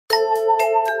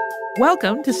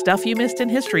Welcome to Stuff You Missed in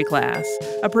History Class,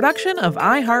 a production of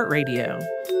iHeartRadio.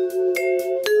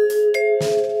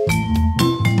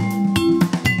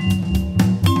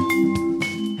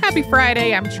 Happy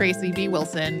Friday. I'm Tracy B.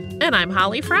 Wilson. And I'm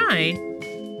Holly Fry.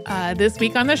 This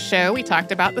week on the show, we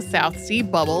talked about the South Sea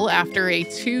bubble after a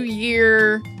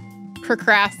 2-year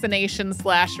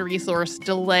procrastination/resource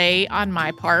delay on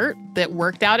my part that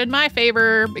worked out in my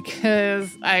favor because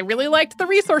I really liked the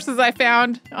resources I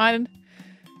found on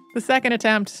the second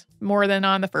attempt more than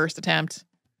on the first attempt.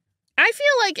 I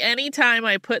feel like anytime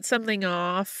I put something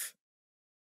off,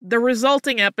 the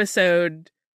resulting episode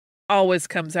always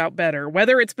comes out better.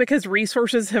 Whether it's because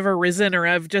resources have arisen or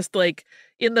I've just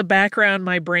in the background,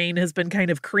 my brain has been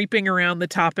kind of creeping around the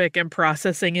topic and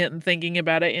processing it and thinking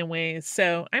about it in ways.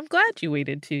 So I'm glad you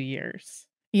waited 2 years.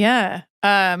 Yeah.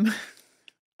 I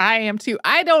am too.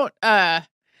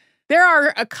 There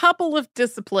are a couple of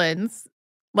disciplines.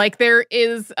 There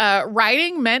is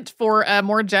writing meant for a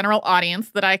more general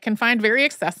audience that I can find very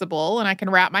accessible, and I can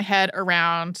wrap my head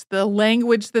around the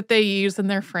language that they use in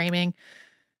their framing.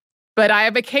 But I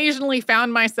have occasionally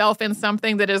found myself in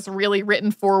something that is really written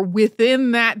for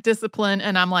within that discipline,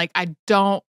 and I'm like, I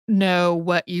don't know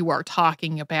what you are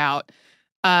talking about.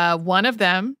 One of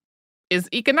them is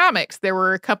economics. There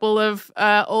were a couple of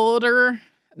older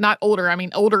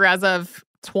as of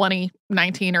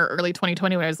 2019 or early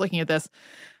 2020 when I was looking at this,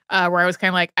 where I was kind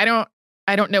of like, I don't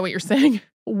know what you're saying.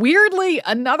 Weirdly,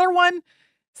 another one,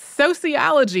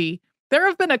 sociology. There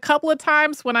have been a couple of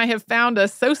times when I have found a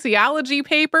sociology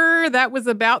paper that was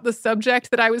about the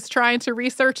subject that I was trying to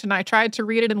research, and I tried to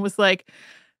read it and was like,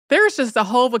 there's just a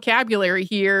whole vocabulary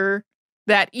here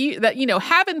that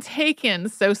having taken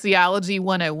Sociology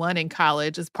 101 in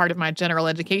college as part of my general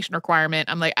education requirement,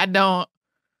 I'm like, I don't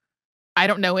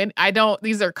know.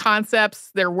 These are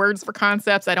concepts. They're words for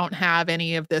concepts. I don't have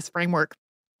any of this framework.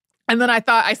 And then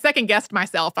I second guessed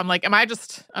myself. I'm like, am I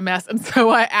just a mess? And so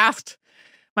I asked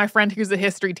my friend who's a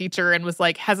history teacher and was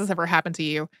like, has this ever happened to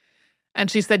you? And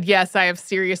she said, yes, I have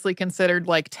seriously considered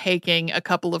taking a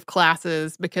couple of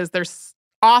classes because there's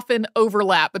often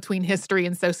overlap between history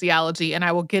and sociology. And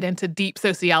I will get into deep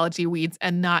sociology weeds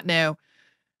and not know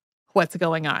what's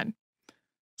going on.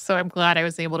 So I'm glad I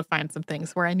was able to find some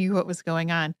things where I knew what was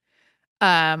going on.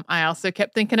 I also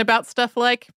kept thinking about stuff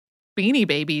like Beanie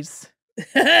Babies.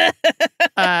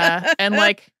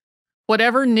 And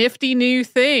whatever nifty new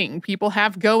thing people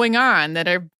have going on that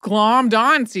are glommed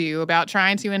onto about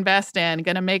trying to invest in,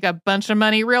 going to make a bunch of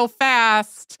money real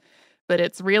fast, but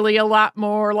it's really a lot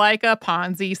more like a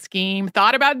Ponzi scheme.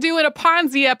 Thought about doing a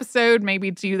Ponzi episode,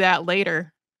 maybe do that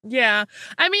later. Yeah.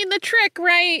 I mean, the trick,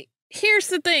 right? Here's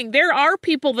the thing. There are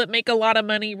people that make a lot of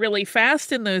money really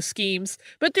fast in those schemes,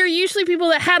 but they're usually people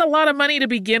that had a lot of money to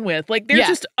begin with. They're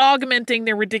just augmenting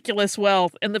their ridiculous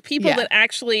wealth. And the people that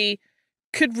actually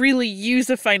could really use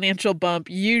a financial bump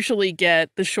usually get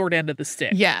the short end of the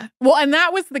stick. Yeah. Well, and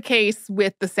that was the case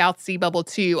with the South Sea bubble,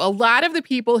 too. A lot of the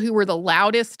people who were the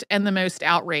loudest and the most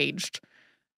outraged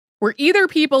were either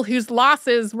people whose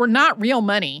losses were not real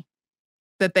money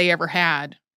that they ever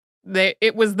had.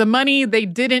 It was the money they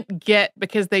didn't get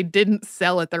because they didn't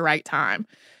sell at the right time.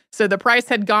 So the price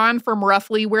had gone from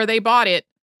roughly where they bought it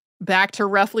back to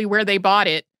roughly where they bought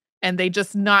it. And they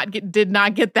just did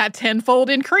not get that tenfold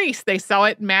increase. They saw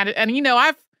it mad. And,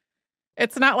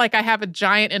 it's not like I have a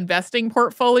giant investing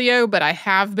portfolio, but I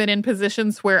have been in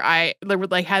positions where I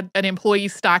had an employee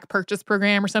stock purchase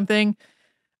program or something.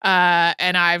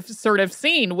 And I've sort of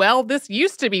seen, well, this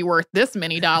used to be worth this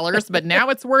many dollars, but now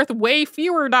it's worth way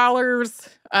fewer dollars.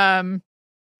 At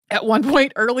one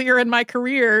point earlier in my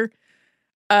career,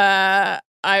 I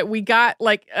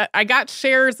got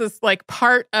shares as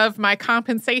part of my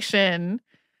compensation.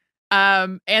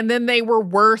 And then they were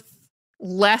worth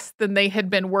less than they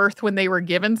had been worth when they were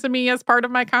given to me as part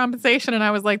of my compensation. And I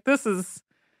was like, this is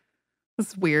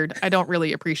weird. I don't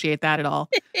really appreciate that at all.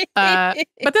 But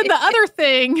then the other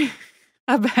thing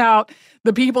about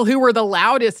the people who were the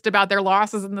loudest about their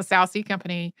losses in the South Sea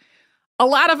Company, a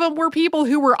lot of them were people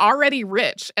who were already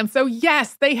rich. And so,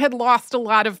 yes, they had lost a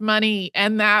lot of money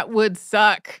and that would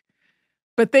suck.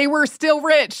 But they were still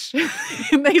rich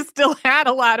and they still had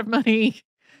a lot of money.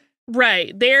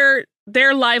 Right. Their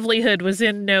livelihood was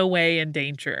in no way in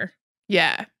danger.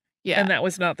 Yeah. Yeah. And that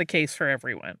was not the case for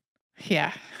everyone.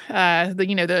 Yeah.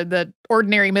 The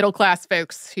ordinary middle class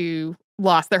folks who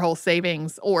lost their whole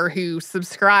savings or who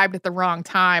subscribed at the wrong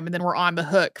time and then were on the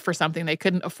hook for something they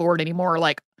couldn't afford anymore.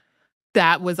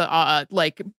 That was I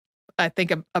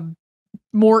think a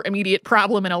more immediate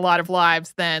problem in a lot of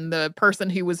lives than the person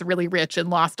who was really rich and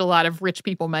lost a lot of rich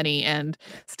people money and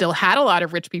still had a lot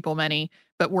of rich people money,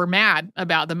 but were mad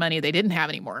about the money they didn't have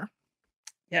anymore.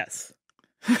 Yes.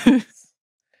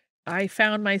 I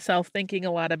found myself thinking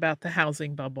a lot about the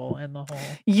housing bubble and the whole.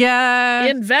 Yeah.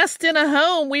 Invest in a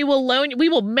home. We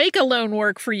will make a loan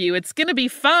work for you. It's going to be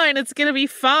fine. It's going to be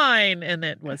fine. And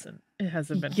it wasn't. It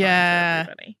hasn't been fine for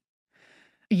everybody.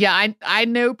 Yeah, I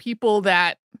know people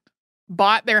that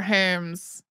bought their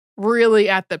homes really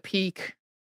at the peak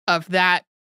of that,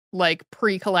 like,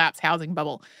 pre-collapse housing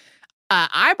bubble.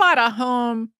 I bought a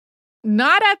home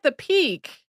not at the peak,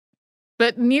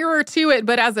 but nearer to it,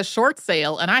 but as a short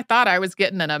sale. And I thought I was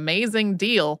getting an amazing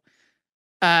deal.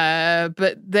 But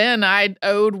then I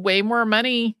owed way more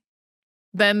money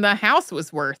than the house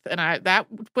was worth. And that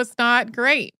was not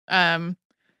great.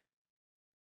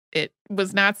 It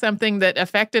was not something that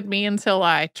affected me until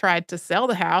I tried to sell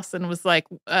the house and was like,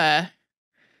 I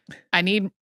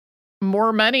need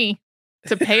more money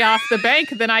to pay off the bank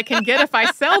than I can get if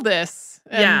I sell this.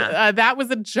 And that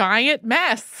was a giant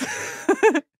mess.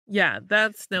 Yeah,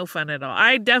 that's no fun at all.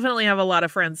 I definitely have a lot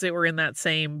of friends that were in that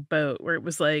same boat where it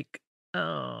was like,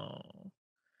 oh,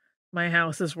 my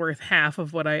house is worth half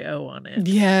of what I owe on it.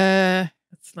 Yeah.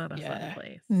 It's not a fun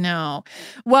place. No.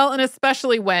 Well, and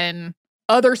especially when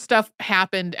other stuff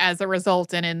happened as a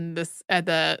result and in this at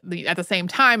the same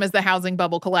time as the housing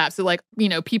bubble collapsed. So, like, you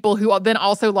know, people who then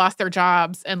also lost their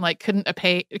jobs and like couldn't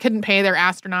pay their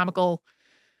astronomical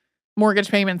mortgage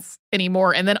payments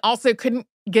anymore, and then also couldn't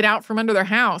get out from under their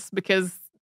house because,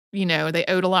 you know, they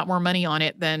owed a lot more money on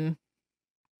it than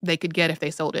they could get if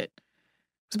they sold it.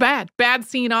 It was bad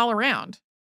scene all around.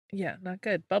 Yeah, not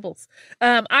good. Bubbles.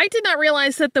 I did not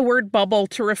realize that the word bubble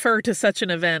to refer to such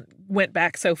an event went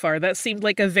back so far. That seemed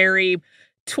like a very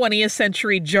 20th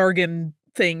century jargon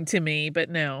thing to me, but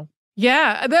no.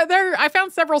 Yeah, I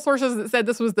found several sources that said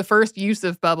this was the first use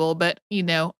of bubble, but, you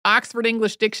know, Oxford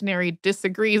English Dictionary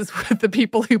disagrees with the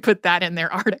people who put that in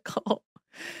their article.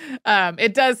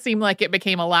 It does seem like it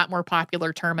became a lot more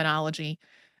popular terminology.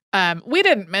 We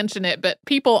didn't mention it, but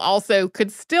people also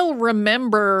could still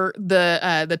remember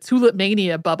the tulip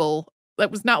mania bubble.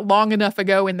 That was not long enough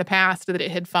ago in the past that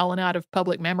it had fallen out of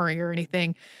public memory or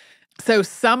anything. So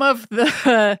some of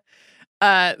the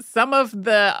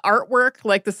artwork,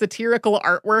 like the satirical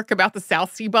artwork about the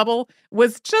South Sea bubble,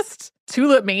 was just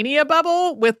tulip mania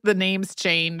bubble with the names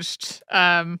changed, which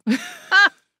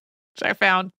I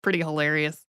found pretty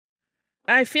hilarious.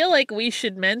 I feel like we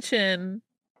should mention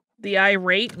the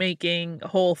irate making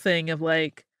whole thing of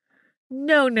like,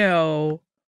 no,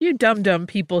 you dumb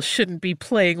people shouldn't be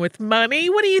playing with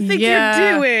money. What do you think you're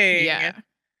doing?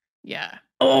 Yeah.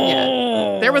 Oh.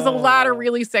 Yeah. There was a lot of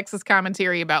really sexist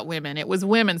commentary about women. It was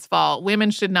women's fault.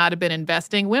 Women should not have been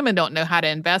investing. Women don't know how to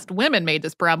invest. Women made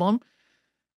this problem.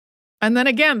 And then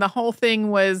again, the whole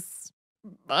thing was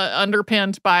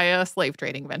underpinned by a slave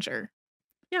trading venture.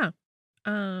 Yeah.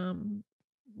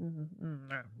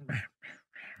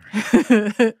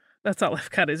 That's all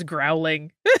I've got is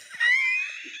growling.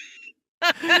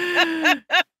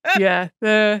 Yeah.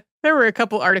 There were a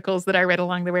couple articles that I read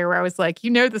along the way where I was like, you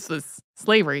know, this was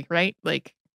slavery, right?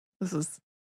 Like, this was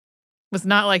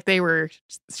not like they were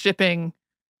shipping,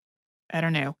 I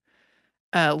don't know,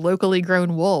 locally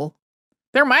grown wool.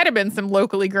 There might have been some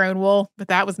locally grown wool, but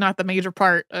that was not the major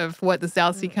part of what the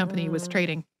South Sea Company was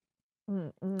trading.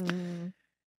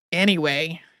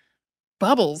 Anyway,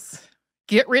 bubbles,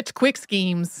 get rich quick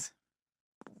schemes,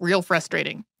 real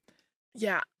frustrating.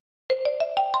 Yeah.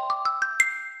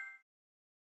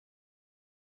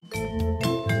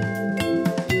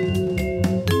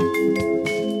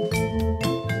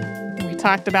 We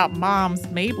talked about Moms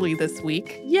Mabley this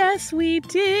week. Yes, we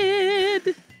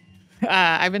did.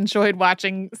 I've enjoyed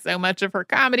watching so much of her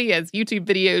comedy as YouTube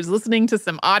videos, listening to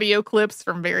some audio clips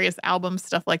from various albums,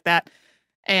 stuff like that.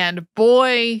 And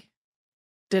boy,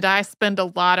 did I spend a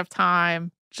lot of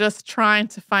time just trying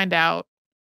to find out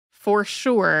for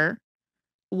sure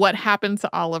what happened to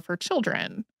all of her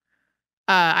children.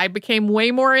 I became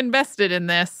way more invested in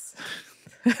this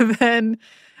than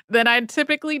I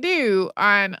typically do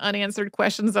on unanswered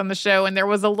questions on the show. And there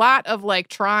was a lot of like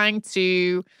trying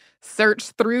to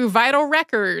search through vital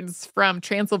records from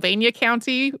Transylvania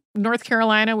County, North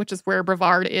Carolina, which is where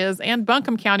Brevard is, and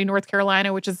Buncombe County, North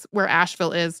Carolina, which is where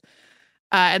Asheville is.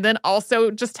 And then also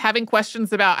just having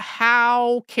questions about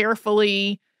how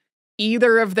carefully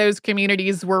either of those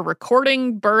communities were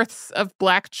recording births of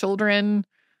Black children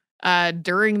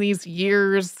during these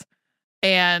years.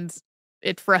 And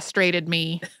it frustrated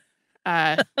me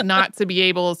not to be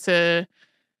able to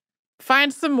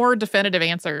find some more definitive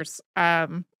answers.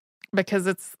 because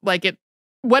it's like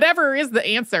whatever is the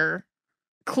answer,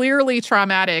 clearly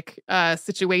traumatic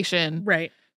situation.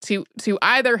 Right. To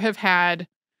either have had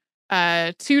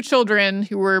 2 children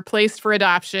who were placed for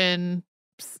adoption,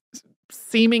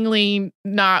 seemingly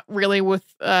not really with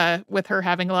her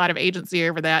having a lot of agency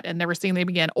over that and never seeing them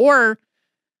again, or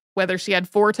whether she had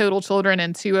 4 total children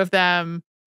and 2 of them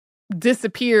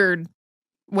disappeared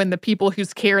when the people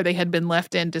whose care they had been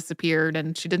left in disappeared,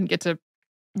 and she didn't get to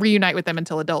reunite with them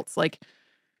until adults. Like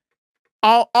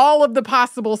all of the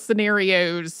possible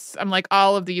scenarios, I'm like,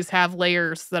 all of these have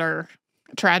layers that are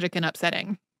tragic and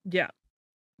upsetting. Yeah.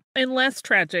 And less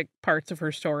tragic parts of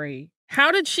her story.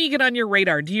 How did she get on your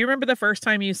radar? Do you remember the first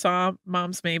time you saw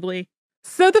Moms Mabley?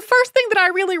 So the first thing that I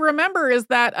really remember is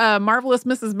that Marvelous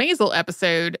Mrs. Maisel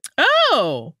episode.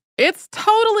 Oh! It's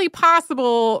totally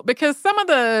possible because some of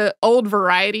the old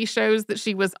variety shows that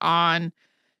she was on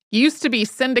used to be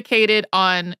syndicated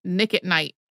on Nick at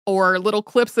Night, or little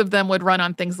clips of them would run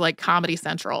on things like Comedy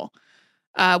Central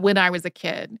when I was a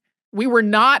kid. We were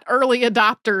not early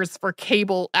adopters for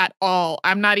cable at all.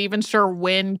 I'm not even sure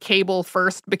when cable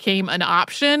first became an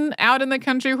option out in the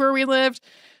country where we lived.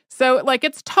 So, like,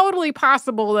 it's totally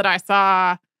possible that I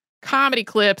saw comedy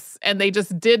clips and they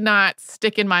just did not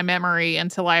stick in my memory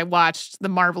until I watched The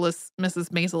Marvelous Mrs.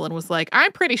 Maisel and was like,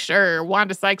 I'm pretty sure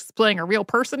Wanda Sykes is playing a real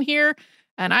person here,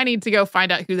 and I need to go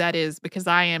find out who that is because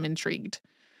I am intrigued.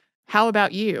 How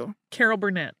about you? Carol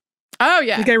Burnett. Oh,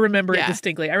 yeah. I think I remember it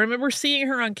distinctly. I remember seeing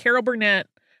her on Carol Burnett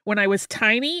when I was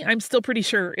tiny. I'm still pretty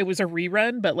sure it was a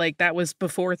rerun, but like that was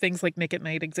before things like Nick at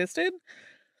Night existed.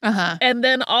 Uh-huh. And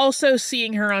then also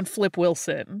seeing her on Flip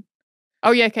Wilson. Oh,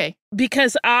 yeah, okay.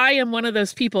 Because I am one of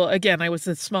those people, again, I was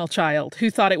a small child who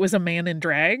thought it was a man in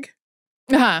drag.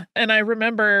 Uh-huh. And I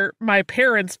remember my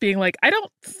parents being like, I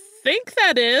don't think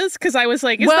that is. Because I was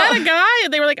like, is that a guy?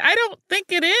 And they were like, I don't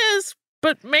think it is.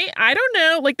 But I don't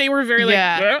know. Like, they were very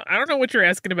well, I don't know what you're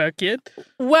asking about, kid.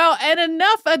 Well, and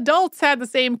enough adults had the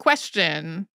same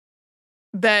question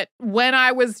that when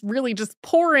I was really just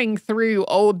pouring through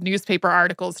old newspaper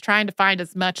articles, trying to find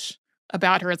as much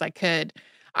about her as I could,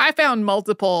 I found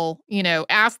multiple,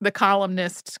 Ask the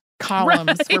Columnist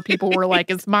columns where people were like,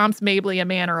 is Moms Mabley a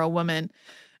man or a woman?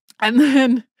 And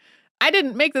then I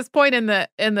didn't make this point in the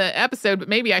episode, but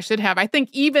maybe I should have. I think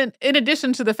even in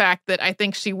addition to the fact that I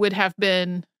think she would have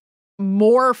been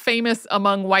more famous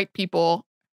among white people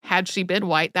had she been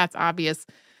white, that's obvious.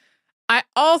 I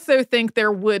also think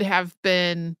there would have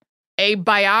been a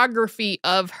biography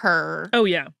of her. Oh,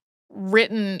 yeah.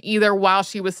 Written either while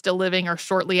she was still living or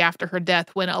shortly after her death,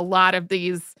 when a lot of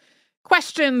these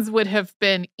questions would have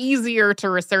been easier to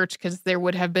research because there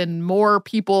would have been more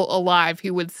people alive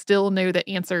who would still know the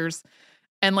answers.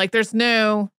 And there's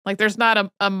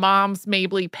not a Moms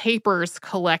Mabley papers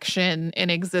collection in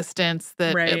existence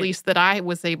that at least that I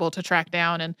was able to track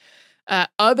down. And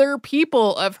other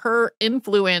people of her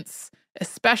influence,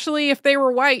 especially if they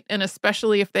were white and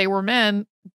especially if they were men,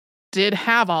 did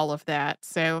have all of that.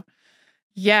 So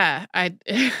yeah,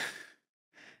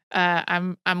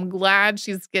 I'm glad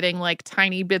she's getting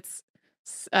tiny bits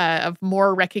of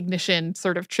more recognition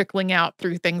sort of trickling out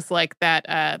through things like that,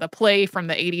 the play from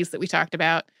the 80s that we talked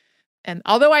about. And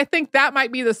although I think that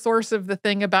might be the source of the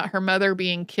thing about her mother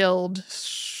being killed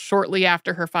shortly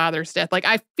after her father's death.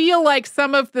 I feel like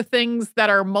some of the things that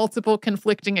are multiple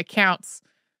conflicting accounts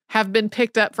have been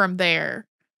picked up from there.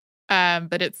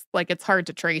 But it's hard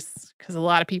to trace because a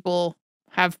lot of people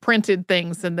have printed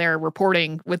things and they're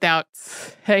reporting without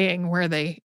saying where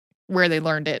they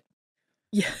learned it.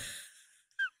 Yeah.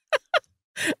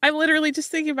 I'm literally just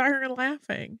thinking about her and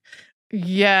laughing.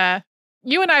 Yeah.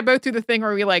 You and I both do the thing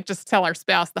where we just tell our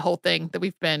spouse the whole thing that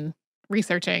we've been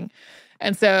researching.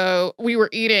 And so we were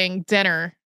eating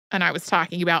dinner and I was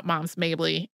talking about Moms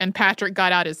Mabley, and Patrick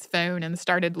got out his phone and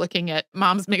started looking at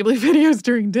Moms Mabley videos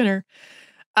during dinner.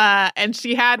 And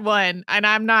she had one, and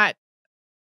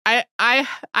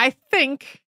I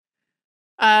think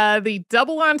the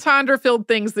double entendre filled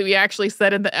things that we actually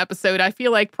said in the episode, I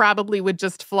feel like probably would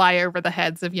just fly over the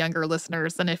heads of younger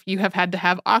listeners. And if you have had to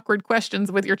have awkward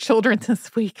questions with your children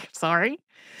this week, sorry.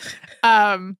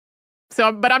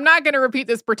 But I'm not going to repeat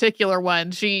this particular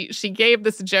one. She gave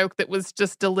this joke that was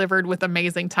just delivered with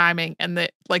amazing timing, and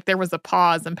that there was a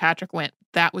pause, and Patrick went,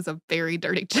 "That was a very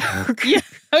dirty joke." Yeah.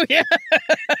 Oh yeah.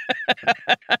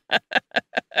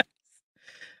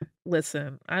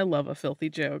 Listen, I love a filthy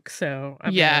joke, so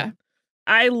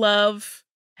I love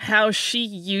how she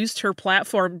used her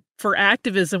platform for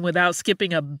activism without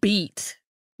skipping a beat.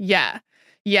 Yeah.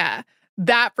 Yeah.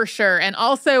 That for sure. And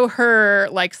also her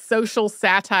social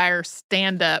satire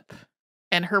stand-up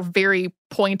and her very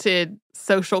pointed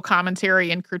social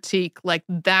commentary and critique, like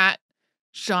that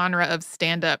genre of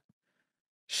stand-up,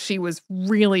 she was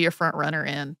really a front runner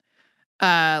in.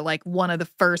 Like one of the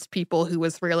first people who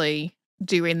was really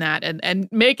doing that and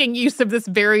making use of this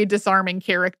very disarming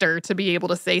character to be able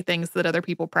to say things that other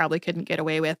people probably couldn't get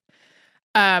away with.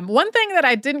 One thing that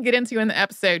I didn't get into in the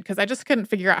episode, because I just couldn't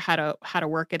figure out how to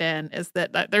work it in, is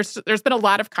that there's been a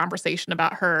lot of conversation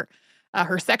about her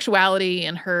sexuality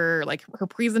and her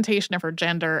presentation of her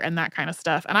gender and that kind of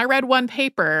stuff. And I read one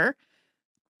paper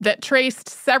that traced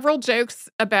several jokes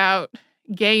about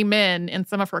gay men in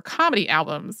some of her comedy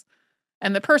albums.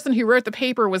 And the person who wrote the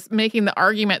paper was making the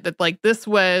argument that like this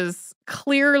was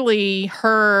clearly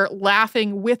her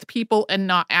laughing with people and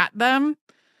not at them.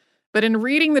 But in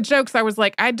reading the jokes, I was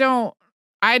like, I don't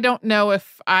know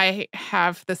if I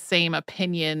have the same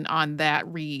opinion on that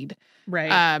read.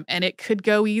 Right. And it could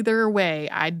go either way.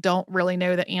 I don't really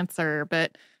know the answer,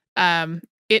 but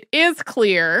it is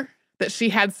clear that she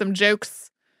had some jokes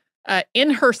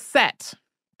in her set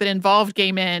that involved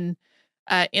gay men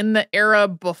in the era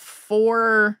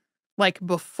before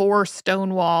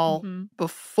Stonewall,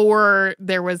 before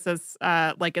there was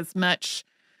as much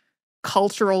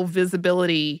cultural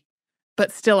visibility.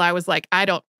 But still, I was like, I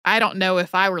don't know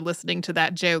if I were listening to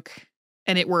that joke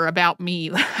and it were about me,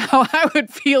 how I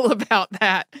would feel about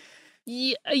that.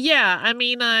 Yeah. I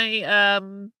mean,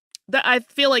 I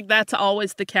feel like that's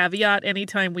always the caveat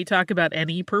anytime we talk about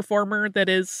any performer that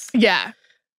is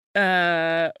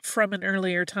from an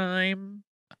earlier time.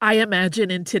 I imagine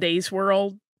in today's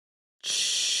world,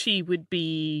 she would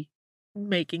be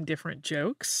making different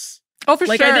jokes. Oh, for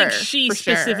sure. I think she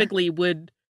specifically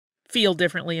would feel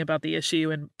differently about the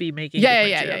issue and be making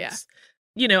different jokes.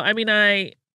 You know, I mean,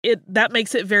 that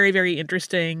makes it very, very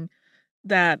interesting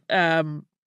that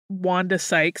Wanda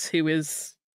Sykes, who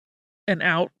is an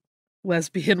out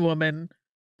lesbian woman,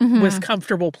 was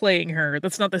comfortable playing her.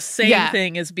 That's not the same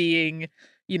thing as being,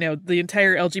 you know, the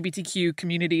entire LGBTQ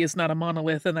community is not a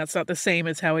monolith, and that's not the same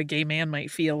as how a gay man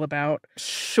might feel about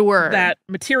that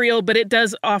material, but it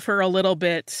does offer a little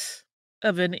bit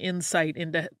of an insight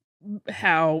into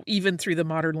how, even through the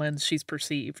modern lens, she's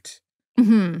perceived.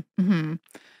 And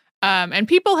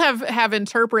people have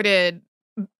interpreted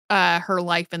her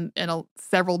life in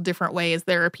several different ways.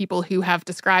 There are people who have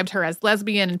described her as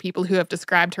lesbian and people who have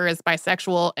described her as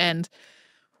bisexual, and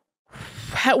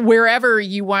wherever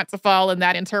you want to fall in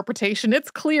that interpretation,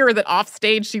 it's clear that off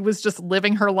stage she was just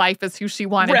living her life as who she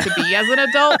wanted to be as an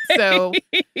adult. So,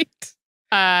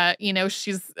 you know,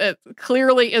 she's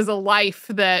clearly is a life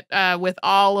that with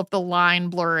all of the line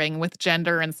blurring with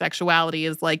gender and sexuality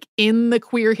is like in the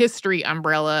queer history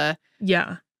umbrella.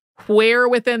 Yeah. Where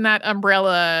within that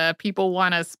umbrella people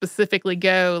want to specifically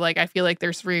go, like, I feel like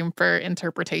there's room for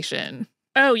interpretation.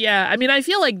 Oh, yeah. I mean, I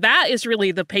feel like that is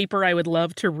really the paper I would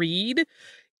love to read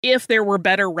if there were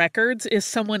better records, is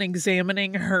someone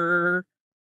examining her,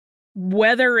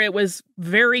 whether it was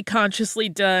very consciously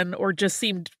done or just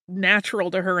seemed natural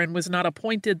to her and was not a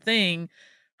pointed thing,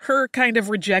 her kind of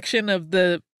rejection of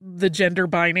the gender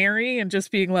binary and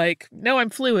just being like, no, I'm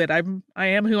fluid. I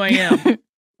am who I am.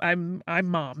 I'm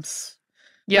Moms.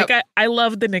 Yep. Like I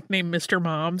love the nickname Mr.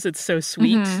 Moms. It's so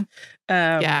sweet.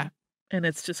 And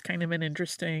it's just kind of an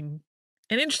interesting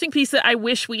piece that I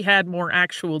wish we had more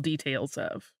actual details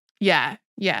of. Yeah.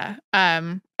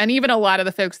 And even a lot of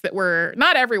the folks that were,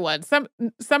 not everyone, some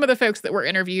of the folks that were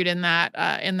interviewed in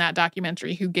that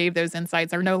documentary who gave those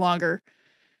insights are no longer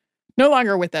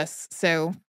with us.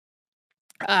 So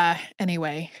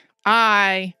anyway,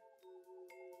 I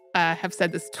have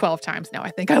said this 12 times now. I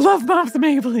think I love Moms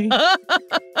Mabley.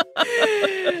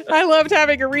 I loved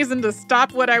having a reason to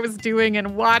stop what I was doing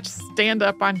and watch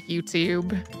stand-up on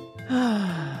YouTube.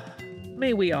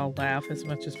 May we all laugh as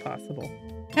much as possible.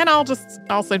 And I'll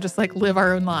also like live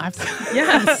our own lives.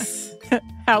 Yes.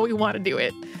 How we want to do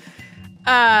it.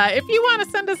 If you want to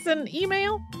send us an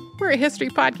email, we're at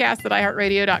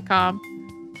historypodcast@iHeartRadio.com.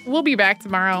 We'll be back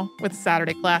tomorrow with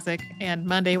Saturday Classic and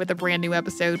Monday with a brand new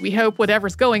episode. We hope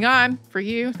whatever's going on for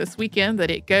you this weekend,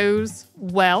 that it goes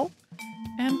well.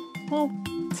 And we'll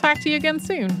talk to you again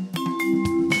soon.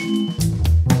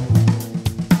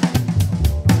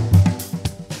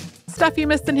 Stuff You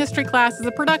Missed in History Class is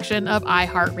a production of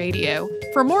iHeartRadio.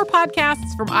 For more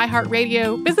podcasts from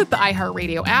iHeartRadio, visit the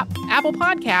iHeartRadio app, Apple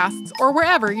Podcasts, or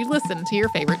wherever you listen to your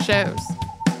favorite shows.